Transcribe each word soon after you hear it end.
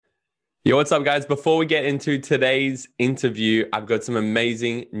Yo, what's up, guys? Before we get into today's interview, I've got some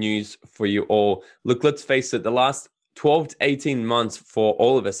amazing news for you all. Look, let's face it, the last 12 to 18 months for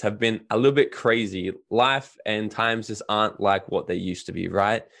all of us have been a little bit crazy. Life and times just aren't like what they used to be,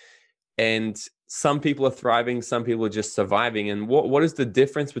 right? And some people are thriving, some people are just surviving. And what is the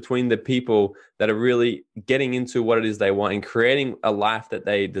difference between the people that are really getting into what it is they want and creating a life that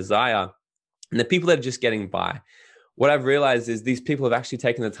they desire and the people that are just getting by? What I've realized is these people have actually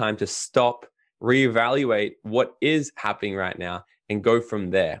taken the time to stop, reevaluate what is happening right now, and go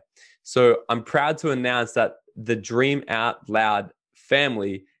from there. So I'm proud to announce that the Dream Out Loud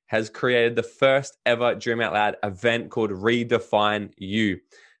family has created the first ever Dream Out Loud event called Redefine You.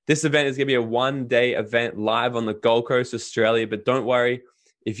 This event is going to be a one-day event live on the Gold Coast, Australia. But don't worry,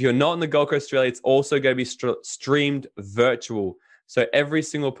 if you're not in the Gold Coast, Australia, it's also going to be streamed virtual. So every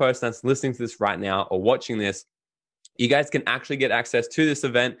single person that's listening to this right now or watching this, you guys can actually get access to this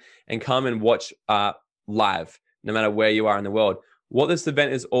event and come and watch live, no matter where you are in the world. What this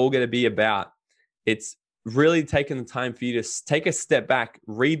event is all going to be about, it's really taking the time for you to take a step back,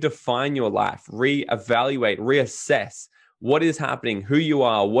 redefine your life, reevaluate, reassess what is happening, who you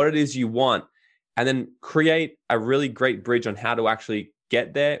are, what it is you want, and then create a really great bridge on how to actually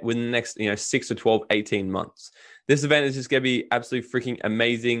get there within the next 6 to 12, 18 months. This event is just going to be absolutely freaking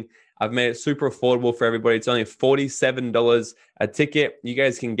amazing. I've made it super affordable for everybody. It's only $47 a ticket. You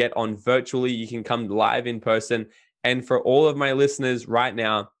guys can get on virtually. You can come live in person. And for all of my listeners right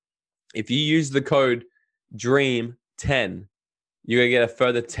now, if you use the code DREAM10, you're going to get a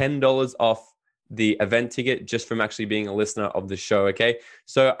further $10 off the event ticket just from actually being a listener of the show, okay?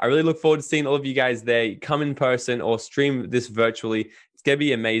 So I really look forward to seeing all of you guys there. Come in person or stream this virtually. It's going to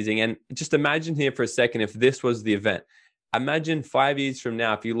be amazing. And just imagine here for a second if this was the event. Imagine 5 years from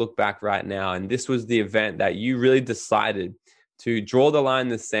now, if you look back right now, and this was the event that you really decided to draw the line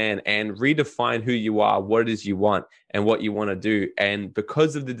in the sand and redefine who you are, what it is you want, and what you want to do. And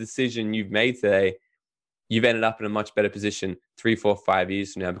because of the decision you've made today, you've ended up in a much better position 3, 4, 5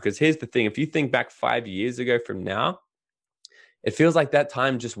 years from now. Because here's the thing, if you think back 5 years ago from now, it feels like that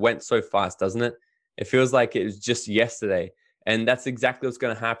time just went so fast, doesn't it? It feels like it was just yesterday. And that's exactly what's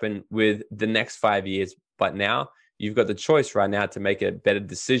going to happen with the next 5 years. But now you've got the choice right now to make a better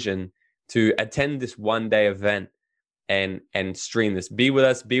decision to attend this one-day event and stream this. Be with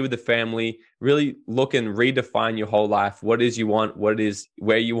us, be with the family, really look and redefine your whole life, what it is you want, what it is,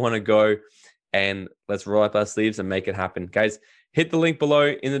 where you want to go, and let's roll up our sleeves and make it happen. Guys, hit the link below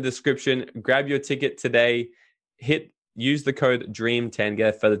in the description, grab your ticket today, use the code DREAM10,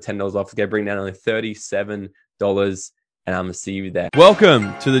 get a further $10 off. It's going to bring down only $37, and I'm going to see you there.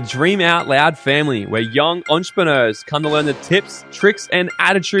 Welcome to the Dream Out Loud family, where young entrepreneurs come to learn the tips, tricks, and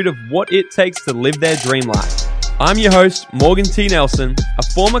attitude of what it takes to live their dream life. I'm your host, Morgan T. Nelson, a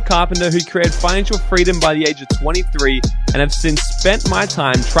former carpenter who created financial freedom by the age of 23 and have since spent my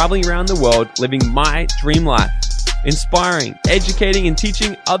time traveling around the world living my dream life, inspiring, educating, and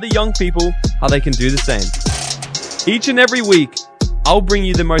teaching other young people how they can do the same. Each and every week, I'll bring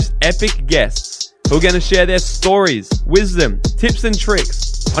you the most epic guests who are going to share their stories, wisdom, tips, and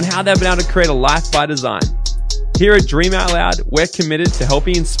tricks on how they've been able to create a life by design. Here at Dream Out Loud, we're committed to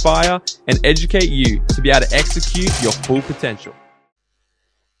helping inspire and educate you to be able to execute your full potential.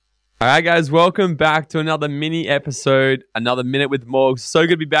 All right, guys, welcome back to another mini episode, another Minute with Morg. So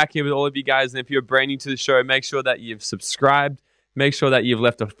good to be back here with all of you guys. And if you're brand new to the show, make sure that you've subscribed, make sure that you've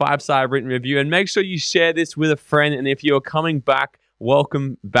left a 5-star written review, and make sure you share this with a friend. And if you're coming back,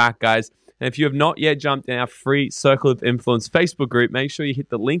 welcome back, guys. And if you have not yet jumped in our free Circle of Influence Facebook group, make sure you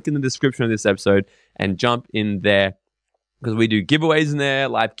hit the link in the description of this episode and jump in there, because we do giveaways in there,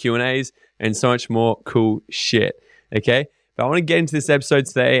 live Q&As, and so much more cool shit, okay? But I want to get into this episode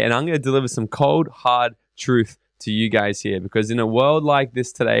today, and I'm going to deliver some cold, hard truth to you guys here, because in a world like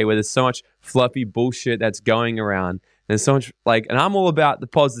this today, where there's so much fluffy bullshit that's going around, there's so much, and I'm all about the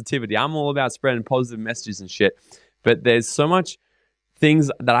positivity. I'm all about spreading positive messages and shit, but there's so much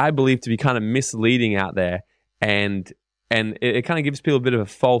things that I believe to be kind of misleading out there, and it kind of gives people a bit of a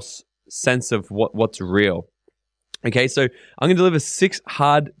false sense of what's real. Okay, so I'm going to deliver 6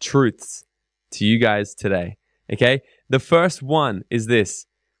 hard truths to you guys today. Okay, the first one is this: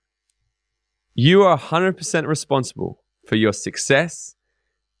 you are 100% responsible for your success,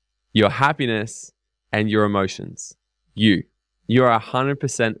 your happiness, and your emotions. You are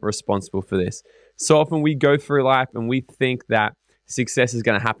 100% responsible for this. So often we go through life and we think that success is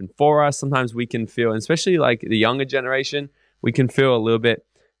going to happen for us. Sometimes we can feel, and especially like the younger generation, we can feel a little bit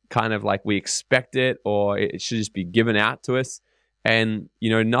kind of like we expect it, or it should just be given out to us. And,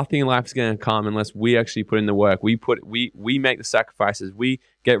 nothing in life is going to come unless we actually put in the work. We make the sacrifices. We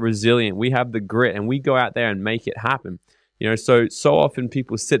get resilient. We have the grit, and we go out there and make it happen. So often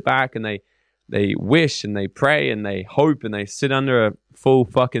people sit back and they wish and they pray and they hope and they sit under a full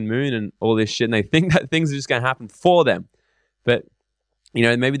fucking moon and all this shit, and they think that things are just going to happen for them. But,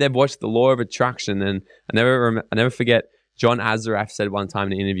 maybe they've watched The Law of Attraction, and I never forget John Azaraf said one time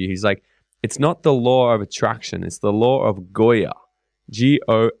in an interview, he's like, it's not the law of attraction, it's the law of Goya.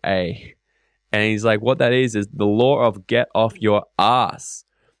 Goa. And he's like, what that is the law of get off your ass.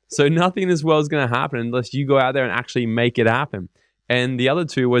 So nothing in this world is going to happen unless you go out there and actually make it happen. And the other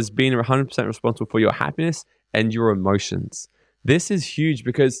two was being 100% responsible for your happiness and your emotions. This is huge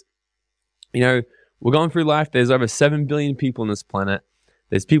because, we're going through life. There's over 7 billion people on this planet.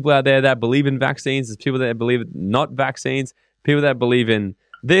 There's people out there that believe in vaccines. There's people that believe in not vaccines. People that believe in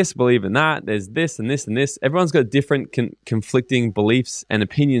this, believe in that. There's this and this and this. Everyone's got different conflicting beliefs and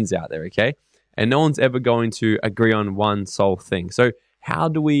opinions out there, okay? And no one's ever going to agree on one sole thing. So how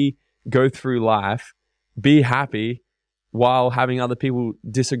do we go through life, be happy, while having other people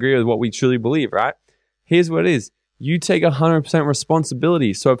disagree with what we truly believe, right? Here's what it is. You take 100%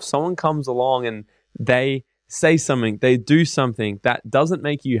 responsibility. So if someone comes along and they say something, they do something that doesn't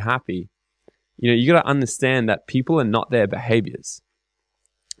make you happy, you got to understand that people are not their behaviors.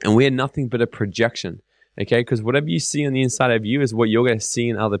 And we are nothing but a projection, okay? Because whatever you see on the inside of you is what you're going to see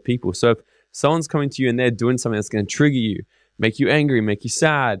in other people. So if someone's coming to you and they're doing something that's going to trigger you, make you angry, make you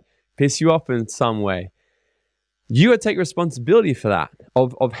sad, piss you off in some way, you got to take responsibility for that,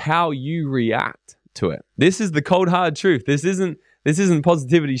 of how you react to it. This is the cold hard truth. This isn't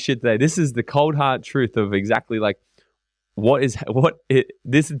positivity shit today. This is the cold hard truth of exactly like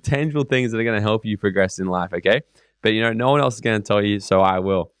this is tangible things that are going to help you progress in life, okay? But, no one else is going to tell you, so I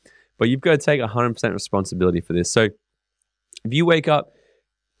will. But you've got to take 100% responsibility for this. So if you wake up,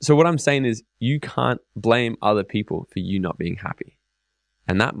 so what I'm saying is you can't blame other people for you not being happy.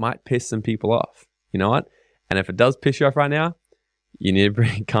 And that might piss some people off. You know what? And if it does piss you off right now, you need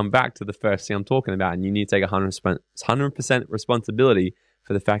to come back to the first thing I'm talking about, and you need to take 100% responsibility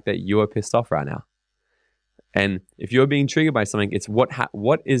for the fact that you are pissed off right now. And if you're being triggered by something, it's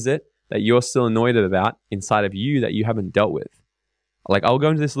what is it that you're still annoyed about inside of you that you haven't dealt with? Like, I'll go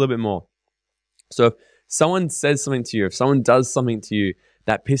into this a little bit more. So if someone says something to you, if someone does something to you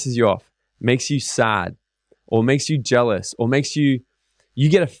that pisses you off, makes you sad, or makes you jealous, or makes you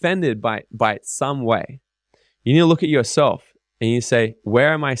get offended by it some way, you need to look at yourself and you say,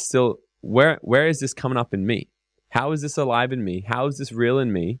 where is this coming up in me? How is this alive in me? How is this real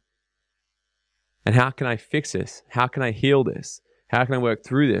in me? And how can I fix this? How can I heal this? How can I work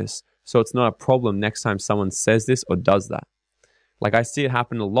through this so it's not a problem next time someone says this or does that? Like, I see it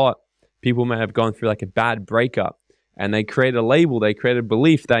happen a lot. People may have gone through like a bad breakup and they create a label, they create a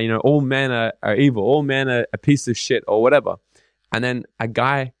belief that, all men are evil, all men are a piece of shit or whatever. And then a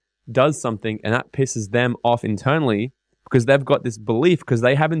guy does something and that pisses them off internally because they've got this belief because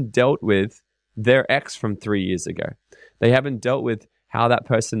they haven't dealt with their ex from 3 years ago. They haven't dealt with how that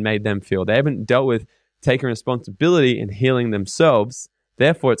person made them feel. They haven't dealt with taking responsibility and healing themselves.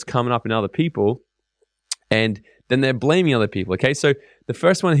 Therefore, it's coming up in other people. And then they're blaming other people. Okay, so the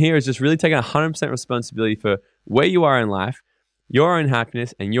first one here is just really taking 100% responsibility for where you are in life, your own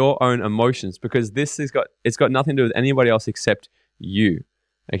happiness, and your own emotions, because it's got nothing to do with anybody else except you.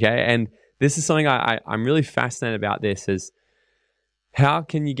 Okay, and this is something I'm really fascinated about. This is how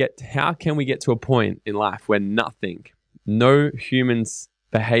can we get to a point in life where no human's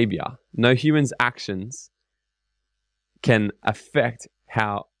behavior, no human's actions can affect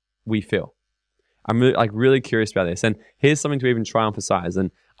how we feel. I'm really curious about this. And here's something to even try and emphasize. And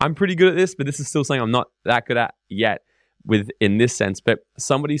I'm pretty good at this, but this is still something I'm not that good at yet in this sense. But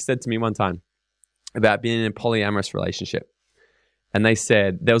somebody said to me one time about being in a polyamorous relationship. And they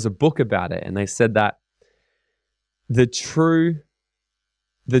said, there was a book about it. And they said that the true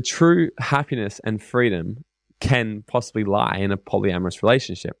happiness and freedom can possibly lie in a polyamorous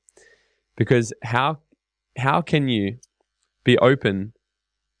relationship. Because how can you be open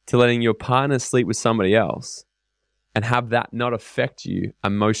to letting your partner sleep with somebody else and have that not affect you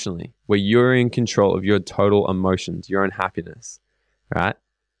emotionally, where you're in control of your total emotions, your own happiness, right?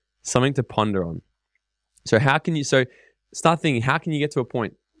 Something to ponder on. So start thinking, how can you get to a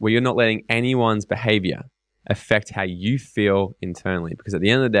point where you're not letting anyone's behavior affect how you feel internally? Because at the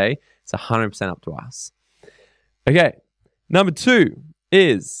end of the day, it's 100% up to us. Okay, number two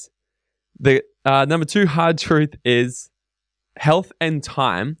hard truth is health and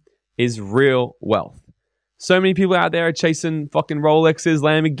time is real wealth. So many people out there are chasing fucking Rolexes,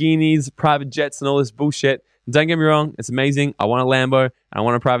 Lamborghinis, private jets, and all this bullshit. Don't get me wrong, it's amazing. I want a Lambo and I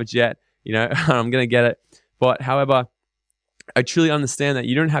want a private jet, I'm going to get it. But however, I truly understand that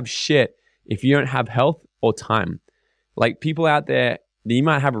you don't have shit if you don't have health or time. Like people out there, you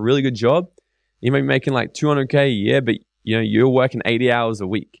might have a really good job. You might be making like $200K a year, but you're working 80 hours a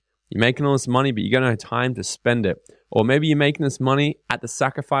week. You're making all this money, but you don't have time to spend it. Or maybe you're making this money at the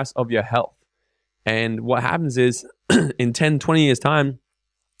sacrifice of your health. And what happens is in 10, 20 years time,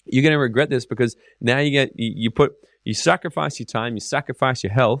 you're going to regret this because now you sacrifice your time, you sacrifice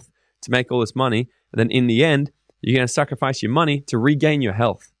your health to make all this money. And then in the end, you're going to sacrifice your money to regain your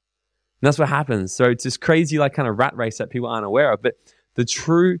health. And that's what happens. So it's this crazy like kind of rat race that people aren't aware of. But the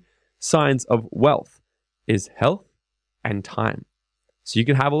true signs of wealth is health and time. So you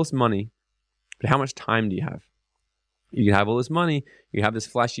can have all this money, but how much time do you have? You can have all this money, you have this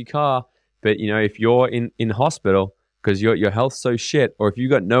flashy car, but if you're in hospital because your health's so shit, or if you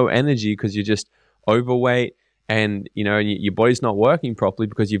got no energy because you're just overweight and your body's not working properly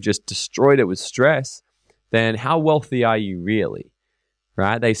because you've just destroyed it with stress, then how wealthy are you really?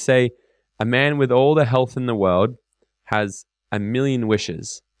 Right? They say a man with all the health in the world has 1,000,000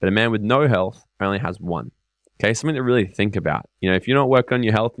 wishes, but a man with no health only has one. Okay, something to really think about. If you're not working on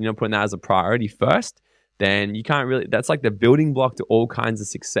your health and you're not putting that as a priority first, then you can't really, that's like the building block to all kinds of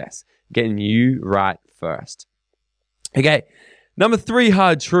success, getting you right first. Okay, number 3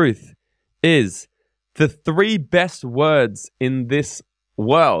 hard truth is the 3 best words in this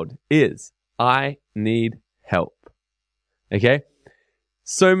world is I need help. Okay,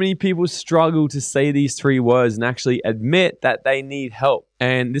 so many people struggle to say these 3 words and actually admit that they need help.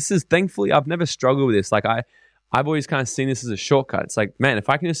 And this is, thankfully, I've never struggled with this. Like I've always kind of seen this as a shortcut. It's like, man, if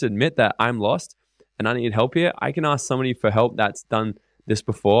I can just admit that I'm lost and I need help here, I can ask somebody for help that's done this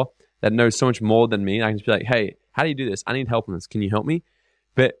before, that knows so much more than me. I can just be like, hey, how do you do this? I need help on this. Can you help me?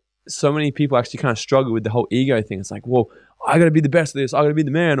 But so many people actually kind of struggle with the whole ego thing. It's like, well, I got to be the best at this. I got to be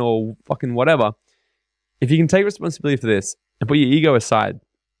the man or fucking whatever. If you can take responsibility for this and put your ego aside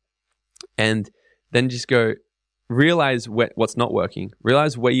and then just go realize what's not working,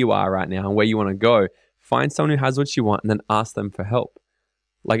 realize where you are right now and where you want to go, find someone who has what you want and then ask them for help.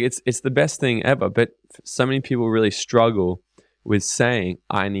 Like it's the best thing ever, but so many people really struggle with saying,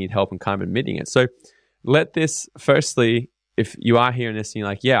 I need help and kind of admitting it. So let this, firstly, if you are hearing this and you're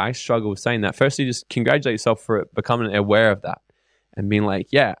like, yeah, I struggle with saying that. Firstly, just congratulate yourself for becoming aware of that and being like,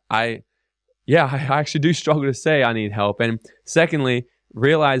 I actually do struggle to say I need help. And secondly,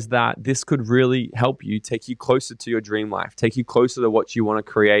 realize that this could really help you, take you closer to your dream life, take you closer to what you want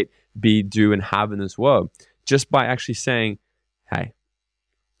to create, be, do, and have in this world. Just by actually saying, hey,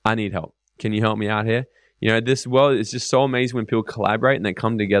 I need help. Can you help me out here? This world is just so amazing when people collaborate and they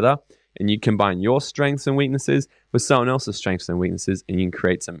come together and you combine your strengths and weaknesses with someone else's strengths and weaknesses and you can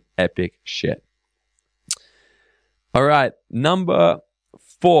create some epic shit. All right, number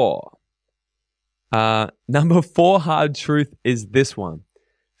 4. Number 4 hard truth is this one.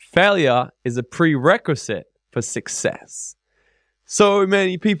 Failure is a prerequisite for success. So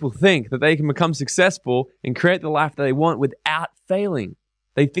many people think that they can become successful and create the life that they want without failing.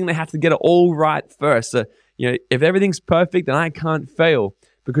 They think they have to get it all right first. So, if everything's perfect, then I can't fail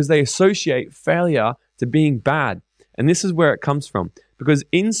because they associate failure to being bad. And this is where it comes from. Because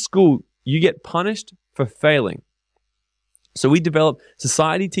in school, you get punished for failing. So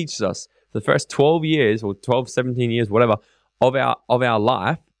society teaches us the first 12 years or 12, 17 years, whatever, of our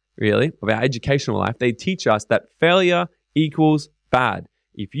life, really, of our educational life, they teach us that failure equals bad.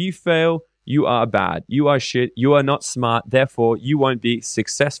 If you fail, you are bad. You are shit. You are not smart. Therefore, you won't be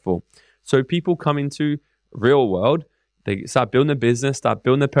successful. So people come into real world. They start building a business, start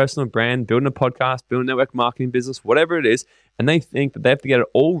building a personal brand, building a podcast, building a network marketing business, whatever it is. And they think that they have to get it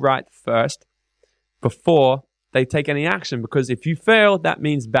all right first before they take any action. Because if you fail, that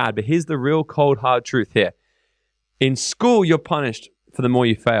means bad. But here's the real cold, hard truth here. In school, you're punished for the more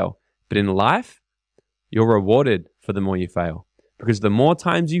you fail. But in life, you're rewarded for the more you fail. Because the more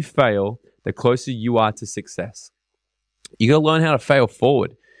times you fail, the closer you are to success. You got to learn how to fail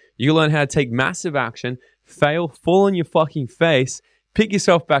forward. You got to learn how to take massive action, fail, fall on your fucking face, pick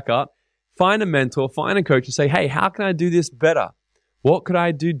yourself back up, find a mentor, find a coach and say, hey, how can I do this better? What could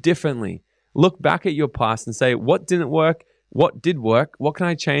I do differently? Look back at your past and say, what didn't work? What did work? What can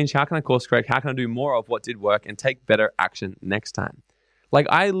I change? How can I course correct? How can I do more of what did work and take better action next time? Like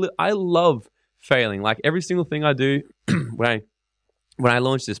I love failing. Like every single thing I do when I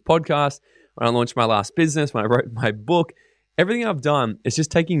launched this podcast, when I launched my last business, when I wrote my book, everything I've done is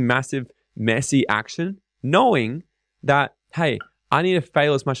just taking massive, messy action, knowing that, hey, I need to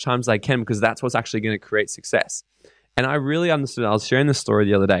fail as much time as I can because that's what's actually going to create success. And I really understood. I was sharing this story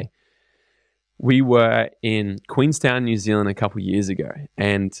the other day. we were in Queenstown, New Zealand a couple years ago.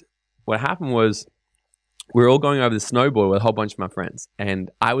 And what happened was we were all going over the snowboard with a whole bunch of my friends. And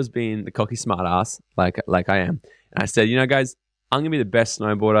I was being the cocky smart ass like I am. And I said, guys, I'm going to be the best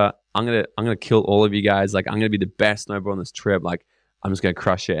snowboarder. I'm going to kill all of you guys. Like, I'm going to be the best snowboarder on this trip. Like, I'm just going to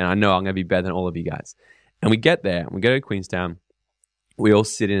crush it. And I know I'm going to be better than all of you guys. And we get there. We go to Queenstown. We all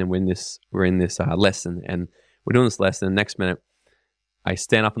sit in and we're in this lesson. And we're doing this lesson. And the next minute, I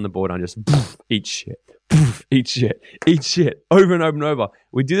stand up on the board and I just eat shit, eat shit, over and over and over.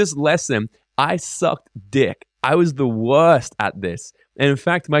 We do this lesson. I sucked dick. I was the worst at this. And in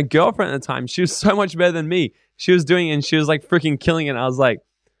fact, my girlfriend at the time, she was so much better than me. She was doing it and she was like freaking killing it. And I was like,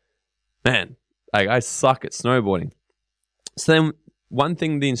 man, like I suck at snowboarding. So then one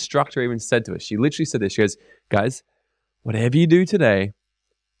thing the instructor even said to us, she literally said this. She goes, guys, whatever you do today,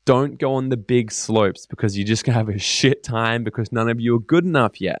 don't go on the big slopes because you're just going to have a shit time because none of you are good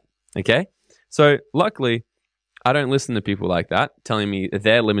enough yet. Okay? So luckily, I don't listen to people like that telling me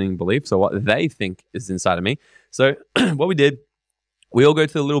their limiting beliefs or what they think is inside of me. So what we did, we all go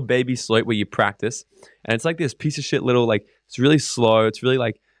to the little baby slope where you practice. And it's like this piece of shit little, like, it's really slow. It's really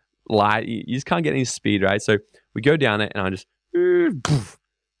like light. You just can't get any speed, right? So we go down it and I just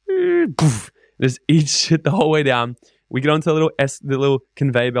just eat shit the whole way down. We get onto the little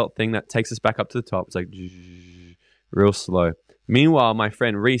conveyor belt thing that takes us back up to the top. It's like real slow. Meanwhile, my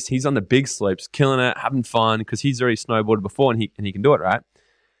friend Reese, he's on the big slopes, killing it, having fun because he's already snowboarded before and he can do it, right?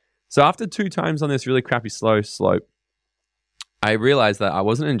 So after 2 times on this really crappy slow slope, I realized that I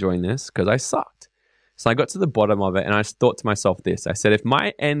wasn't enjoying this because I sucked. So I got to the bottom of it and I thought to myself this. I said, if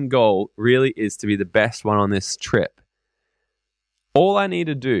my end goal really is to be the best one on this trip, all I need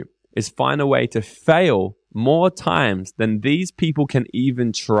to do is find a way to fail more times than these people can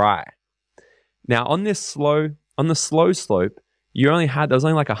even try. Now on the slow slope, there was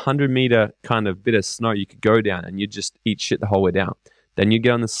only like 100-meter kind of bit of snow you could go down and you just eat shit the whole way down. Then you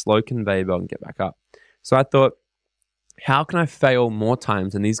get on the slow conveyor belt and get back up. So I thought, how can I fail more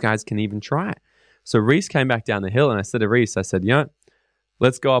times than these guys can even try? So Reese came back down the hill and I said to Reese, I said,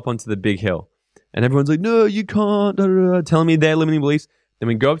 let's go up onto the big hill. And everyone's like, no, you can't, telling me their limiting beliefs. Then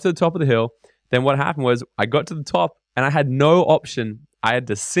we go up to the top of the hill. Then what happened was I got to the top and I had no option. I had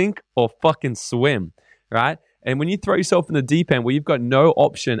to sink or fucking swim, right? And when you throw yourself in the deep end where you've got no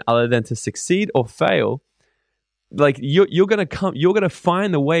option other than to succeed or fail, like you're gonna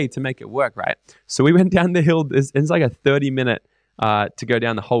find the way to make it work, right? So we went down the hill. It's like a 30-minute to go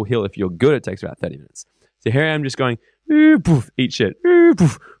down the whole hill. If you're good, it takes about 30 minutes. So here I am just going, poof, eat shit,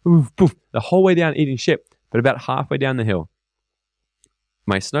 poof, poof, the whole way down eating shit. But about halfway down the hill,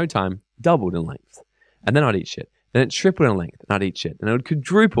 my snow time doubled in length. And then I'd eat shit. Then it tripled in length and I'd eat shit. And it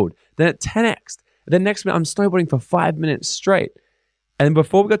quadrupled. Then it 10x'd. Then next minute I'm snowboarding for 5 minutes straight. And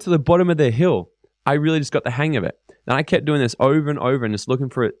before we got to the bottom of the hill, I really just got the hang of it. And I kept doing this over and over and just looking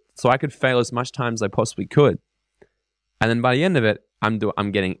for it so I could fail as much time as I possibly could. And then by the end of it,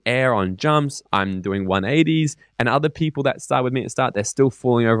 I'm getting air on jumps. I'm doing 180s. And other people that start with me at the start, they're still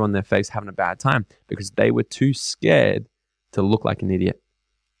falling over on their face having a bad time because they were too scared to look like an idiot.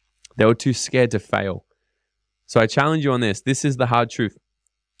 They were too scared to fail. So I challenge you on this. This is the hard truth.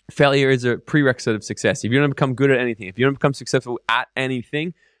 Failure is a prerequisite of success. If you don't become good at anything, if you don't become successful at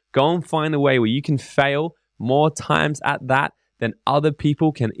anything, go and find a way where you can fail more times at that than other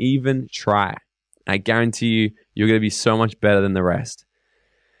people can even try. I guarantee you, you're going to be so much better than the rest.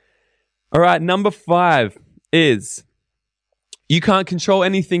 All right, number 5 is you can't control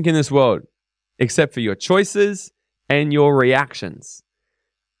anything in this world except for your choices and your reactions.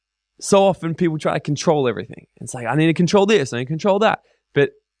 So often people try to control everything. It's like, I need to control this, I need to control that.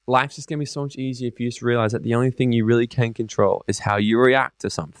 But life's just going to be so much easier if you just realize that the only thing you really can control is how you react to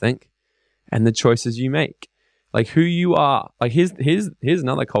something and the choices you make. Like who you are. Like here's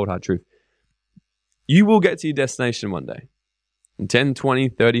another cold hard truth. You will get to your destination one day. In 10, 20,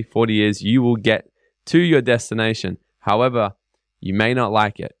 30, 40 years, you will get to your destination. However, you may not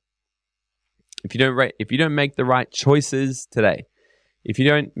like it. If you don't make the right choices today, if you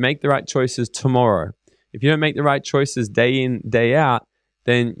don't make the right choices tomorrow, if you don't make the right choices day in, day out,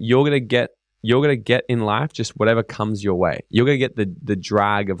 then you're gonna get in life just whatever comes your way. You're gonna get the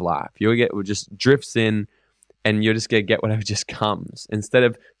drag of life. You're gonna get what just drifts in, and you're just gonna get whatever just comes. Instead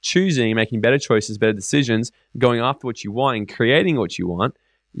of choosing, making better choices, better decisions, going after what you want and creating what you want,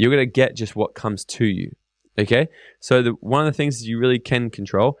 you're gonna get just what comes to you. Okay? So one of the things you really can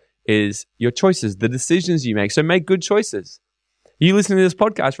control is your choices, the decisions you make. So make good choices. You listening to this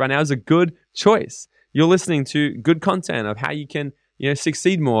podcast right now is a good choice. You're listening to good content of how you can,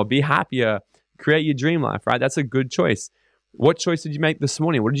 succeed more, be happier, create your dream life, right? That's a good choice. What choice did you make this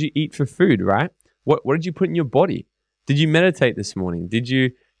morning? What did you eat for food, right? What did you put in your body? Did you meditate this morning? Did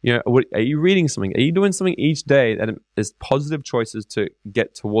you, are you reading something? Are you doing something each day that is positive choices to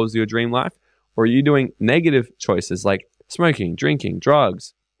get towards your dream life? Or are you doing negative choices like smoking, drinking,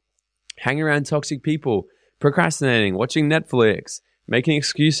 drugs, hanging around toxic people, procrastinating, watching Netflix, making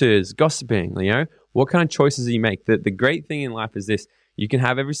excuses, gossiping? What kind of choices do you make? The great thing in life is this: you can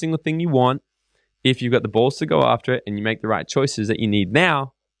have every single thing you want if you've got the balls to go after it and you make the right choices that you need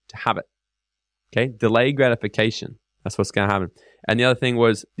now to have it. Okay, delay gratification. That's what's going to happen. And the other thing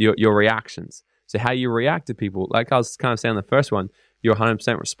was your reactions. So how you react to people. Like I was kind of saying on the first one, you're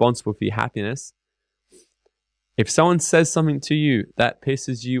 100% responsible for your happiness. If someone says something to you that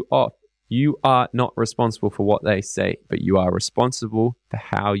pisses you off, you are not responsible for what they say, but you are responsible for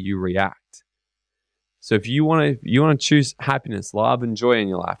how you react. So if you want to choose happiness, love, and joy in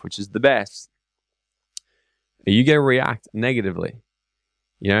your life, which is the best, you get to react negatively.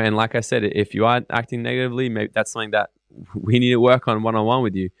 And like I said, if you are acting negatively, maybe that's something that we need to work on one-on-one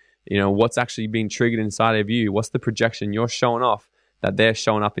with you. What's actually being triggered inside of you? What's the projection you're showing off that they're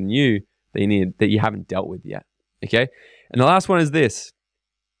showing up in you that you haven't dealt with yet? Okay. And the last one is this.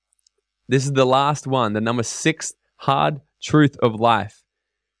 This is the last one, the number 6 hard truth of life.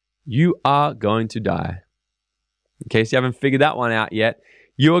 You are going to die. In case you haven't figured that one out yet,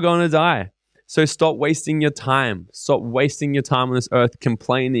 you are going to die. So stop wasting your time. Stop wasting your time on this earth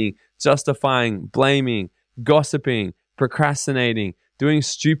complaining, justifying, blaming, gossiping, procrastinating, doing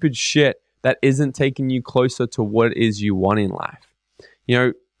stupid shit that isn't taking you closer to what it is you want in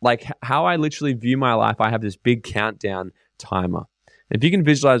life. Like how I literally view my life, I have this big countdown timer. If you can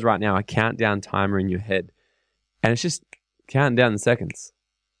visualize right now a countdown timer in your head, and it's just counting down the seconds.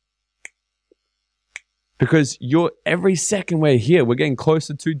 Because every second we're here, we're getting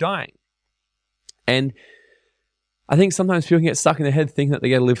closer to dying. And I think sometimes people can get stuck in their head thinking that they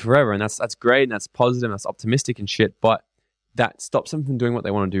get to live forever, and that's great, and that's positive, and that's optimistic and shit, but that stops them from doing what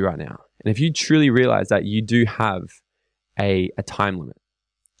they want to do right now. And if you truly realize that you do have a time limit,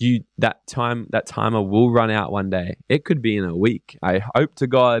 that timer will run out one day. It could be in a week. I hope to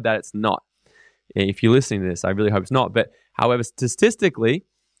God that it's not. If you're listening to this, I really hope it's not. But however, statistically,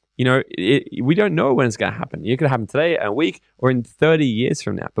 we don't know when it's going to happen. It could happen today, a week, or in 30 years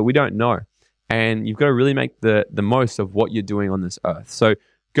from now, but we don't know. And you've got to really make the most of what you're doing on this earth. So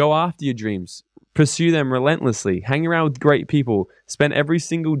go after your dreams. Pursue them relentlessly. Hang around with great people. Spend every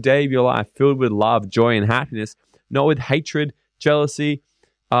single day of your life filled with love, joy, and happiness, not with hatred, jealousy,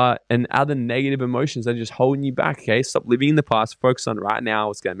 and other negative emotions that are just holding you back, okay? Stop living in the past. Focus on right now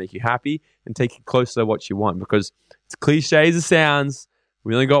what's going to make you happy and take you closer to what you want, because it's cliche as it sounds,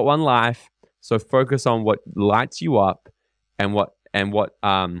 we only got one life. So focus on what lights you up and what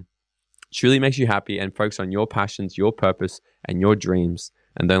truly makes you happy, and focus on your passions, your purpose, and your dreams,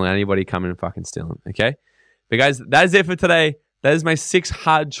 and don't let anybody come in and fucking steal them, okay? But guys, that is it for today. That is my 6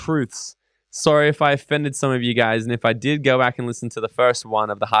 hard truths. Sorry if I offended some of you guys, and if I did, go back and listen to the first one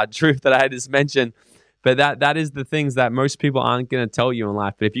of the hard truth that I just mentioned. But that is the things that most people aren't going to tell you in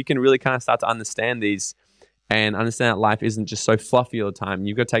life. But if you can really kind of start to understand these and understand that life isn't just so fluffy all the time,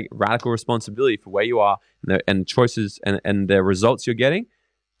 you've got to take radical responsibility for where you are and choices and the results you're getting.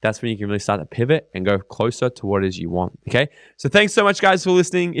 That's when you can really start to pivot and go closer to what it is you want, okay? So thanks so much, guys, for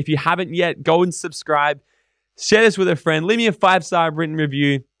listening. If you haven't yet, go and subscribe. Share this with a friend. Leave me a 5-star written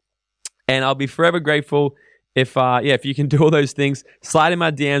review. And I'll be forever grateful if you can do all those things. Slide in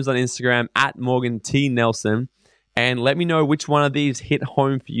my DMs on Instagram at Morgan T. Nelson, and let me know which one of these hit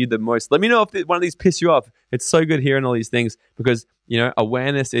home for you the most. Let me know if one of these piss you off. It's so good hearing all these things because,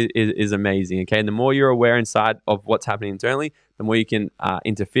 awareness is amazing, okay? And the more you're aware inside of what's happening internally, the more you can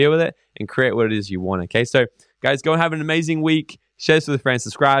interfere with it and create what it is you want, okay? So, guys, go and have an amazing week. Share this with a friend.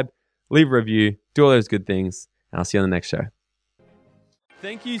 Subscribe. Leave a review. Do all those good things. And I'll see you on the next show.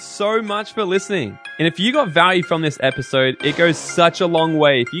 Thank you so much for listening. And if you got value from this episode, it goes such a long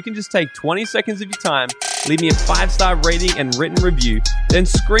way. If you can just take 20 seconds of your time, leave me a 5-star rating and written review, then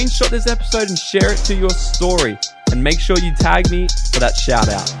screenshot this episode and share it to your story. And make sure you tag me for that shout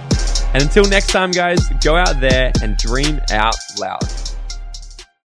out. And until next time, guys, go out there and dream out loud.